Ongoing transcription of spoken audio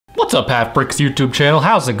What's up, Halfbrick's YouTube channel?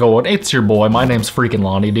 How's it going? It's your boy. My name's freaking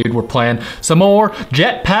Lonnie, dude. We're playing some more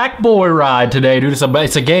Jetpack Joyride today, dude.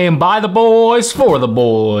 It's a game by the boys, for the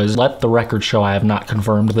boys. Let the record show I have not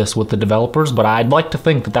confirmed this with the developers, but I'd like to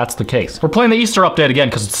think that that's the case. We're playing the Easter update again,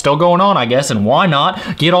 because it's still going on, I guess, and why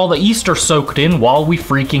not get all the Easter soaked in while we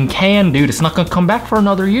freaking can, dude. It's not gonna come back for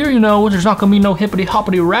another year, you know. There's not gonna be no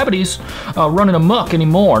hippity-hoppity-rabbities running amok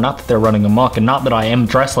anymore. Not that they're running amok, and not that I am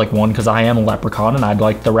dressed like one, because I am a leprechaun, and I'd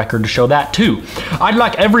like the record to show that too. I'd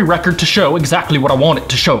like every record to show exactly what I want it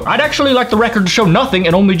to show. I'd actually like the record to show nothing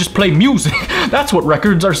and only just play music. That's what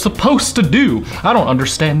records are supposed to do. I don't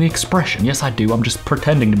understand the expression. Yes, I do. I'm just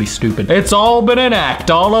pretending to be stupid. It's all been an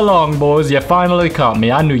act all along, boys. You finally caught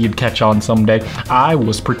me. I knew you'd catch on someday. I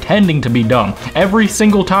was pretending to be dumb. Every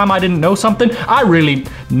single time I didn't know something, I really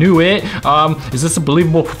knew it. Is this a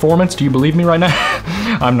believable performance? Do you believe me right now?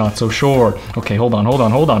 I'm not so sure. Okay, hold on.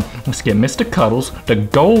 Let's get Mr. Cuddles, the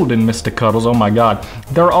golden Mr. Cuddles. Oh my god.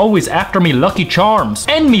 They're always after me Lucky Charms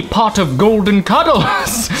and me pot of golden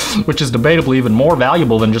cuddles, which is debatably even more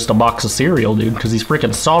valuable than just a box of cereal, dude, because he's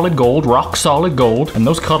freaking solid gold, rock solid gold, and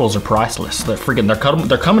those cuddles are priceless. They're freaking,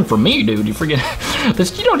 they're coming for me, dude. You freaking,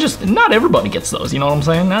 this, you don't just, not everybody gets those, you know what I'm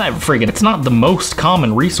saying? Not freaking, it's not the most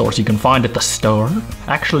common resource you can find at the store.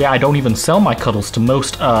 Actually, I don't even sell my cuddles to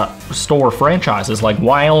most store franchises like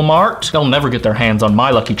Walmart. They'll never get their hands on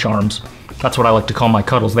my Lucky Charms. That's what I like to call my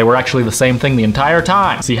cuddles. They were actually the same thing the entire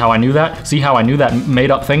time. See how I knew that? See how I knew that made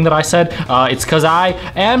up thing that I said? It's because I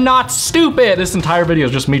am not stupid. This entire video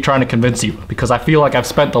is just me trying to convince you, because I feel like I've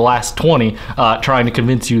spent the last 20 trying to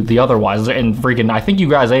convince you the otherwise, and freaking, I think you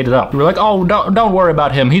guys ate it up. You were like, oh, don't worry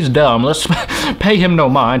about him. He's dumb. Let's pay him no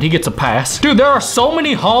mind. He gets a pass. Dude, there are so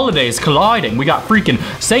many holidays colliding. We got freaking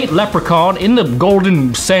Saint Leprechaun in the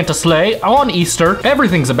golden Santa sleigh on Easter.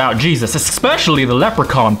 Everything's about Jesus, especially the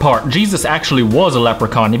leprechaun part. Jesus actually was a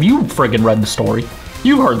leprechaun. Have you friggin' read the story?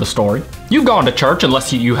 You've heard the story. You've gone to church,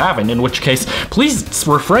 unless you haven't, in which case, please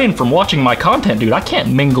refrain from watching my content, dude. I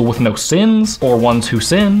can't mingle with no Sims or ones who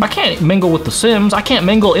sin. I can't mingle with the Sims. I can't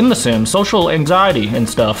mingle in the Sims. Social anxiety and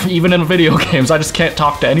stuff. Even in video games, I just can't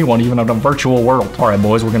talk to anyone, even in a virtual world. All right,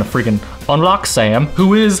 boys, we're gonna freaking unlock Sam,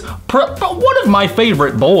 who is one of my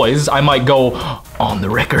favorite boys. I might go on the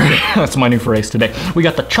record. That's my new phrase today. We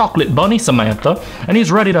got the chocolate bunny, Samantha, and he's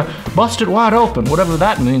ready to bust it wide open, whatever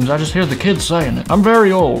that means. I just hear the kids saying it. I'm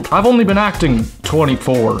very old. I've only been acting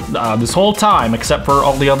 24 this whole time, except for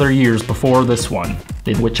all the other years before this one,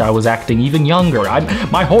 in which I was acting even younger.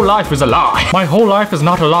 My whole life is a lie. My whole life is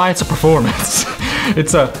not a lie, it's a performance.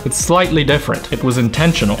 It's slightly different. It was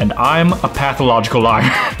intentional, and I'm a pathological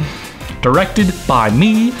liar. Directed by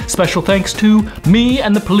me. Special thanks to me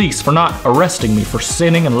and the police for not arresting me for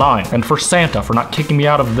sinning and lying, and for Santa for not kicking me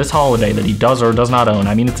out of this holiday that he does or does not own.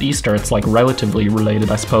 I mean, it's Easter. It's like relatively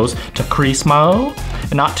related, I suppose, to Christmas,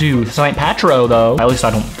 and not to St. Patro, though. At least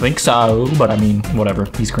I don't think so, but I mean, whatever.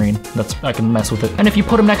 He's green. I can mess with it. And if you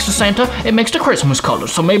put him next to Santa, it makes the Christmas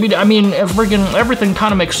colors. So maybe, I mean, everything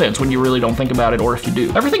kind of makes sense when you really don't think about it, or if you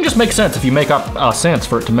do. Everything just makes sense if you make up sense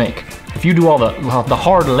for it to make. If you do all the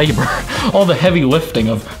hard labor, all the heavy lifting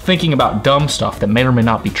of thinking about dumb stuff that may or may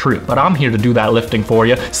not be true. But I'm here to do that lifting for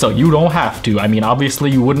you, so you don't have to. I mean,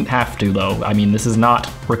 obviously you wouldn't have to, though. I mean, this is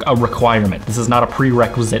not a requirement. This is not a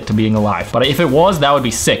prerequisite to being alive. But if it was, that would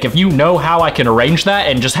be sick. If you know how I can arrange that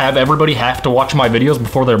and just have everybody have to watch my videos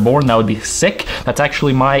before they're born, that would be sick. That's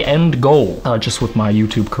actually my end goal, just with my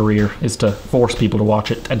YouTube career, is to force people to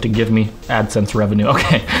watch it and to give me AdSense revenue.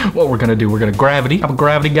 Okay, what we're gonna do, we're gonna gravity. I'm a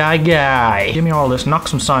gravity guy. Give me all this. Knock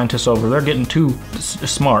some scientists over. They're getting too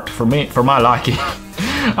smart for my liking.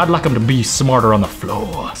 I'd like them to be smarter on the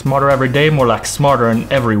floor. Smarter every day, more like smarter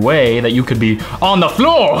in every way that you could be on the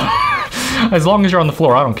floor. As long as you're on the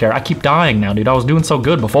floor, I don't care. I keep dying now, dude. I was doing so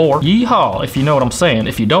good before. Yeehaw, if you know what I'm saying.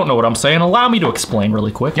 If you don't know what I'm saying, allow me to explain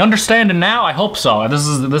really quick. You understanding now? I hope so. This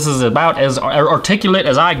is about as articulate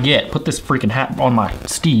as I get. Put this freaking hat on my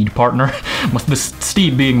steed, partner. With this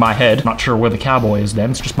steed being my head. Not sure where the cowboy is then.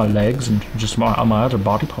 It's just my legs and just my other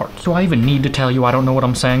body parts. Do I even need to tell you I don't know what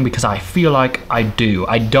I'm saying? Because I feel like I do.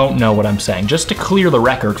 I don't know what I'm saying. Just to clear the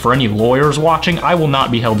record for any lawyers watching, I will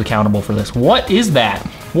not be held accountable for this. What is that?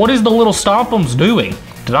 What is the little Stompums doing?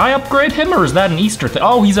 Did I upgrade him, or is that an Easter thing?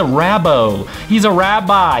 Oh, he's a rabbo. He's a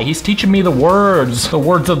rabbi. He's teaching me the words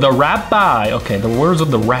of the rabbi. Okay, the words of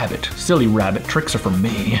the rabbit. Silly rabbit. Tricks are for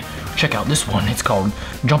me. check out this one. It's called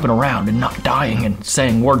jumping around and not dying and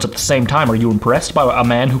saying words at the same time. Are you impressed by a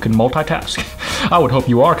man who can multitask? I would hope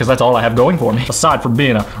you are, because that's all I have going for me. Aside from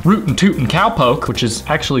being a rootin' tootin' cowpoke, which is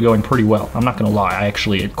actually going pretty well. I'm not gonna lie, I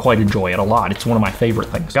actually quite enjoy it a lot. It's one of my favorite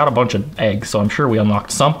things. Got a bunch of eggs, so I'm sure we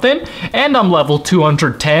unlocked something. And I'm level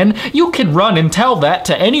 210. You can run and tell that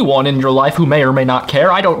to anyone in your life who may or may not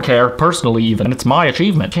care. I don't care, personally even. And it's my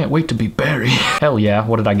achievement. Can't wait to be Barry. Hell yeah,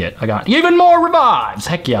 what did I get? I got even more revives.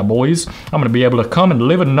 Heck yeah, boys. I'm gonna be able to come and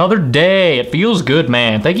live another day. It feels good,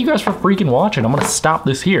 man. Thank you guys for freaking watching. I'm gonna stop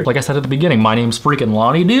this here. Like I said at the beginning, my name's freaking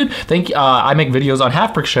Lonnie, dude. I make videos on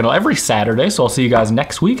Halfbrick's channel every Saturday, so I'll see you guys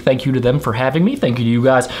next week. Thank you to them for having me. Thank you to you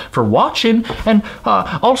guys for watching. And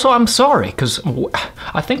also, I'm sorry, because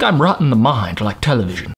I think I'm rotting the mind like television.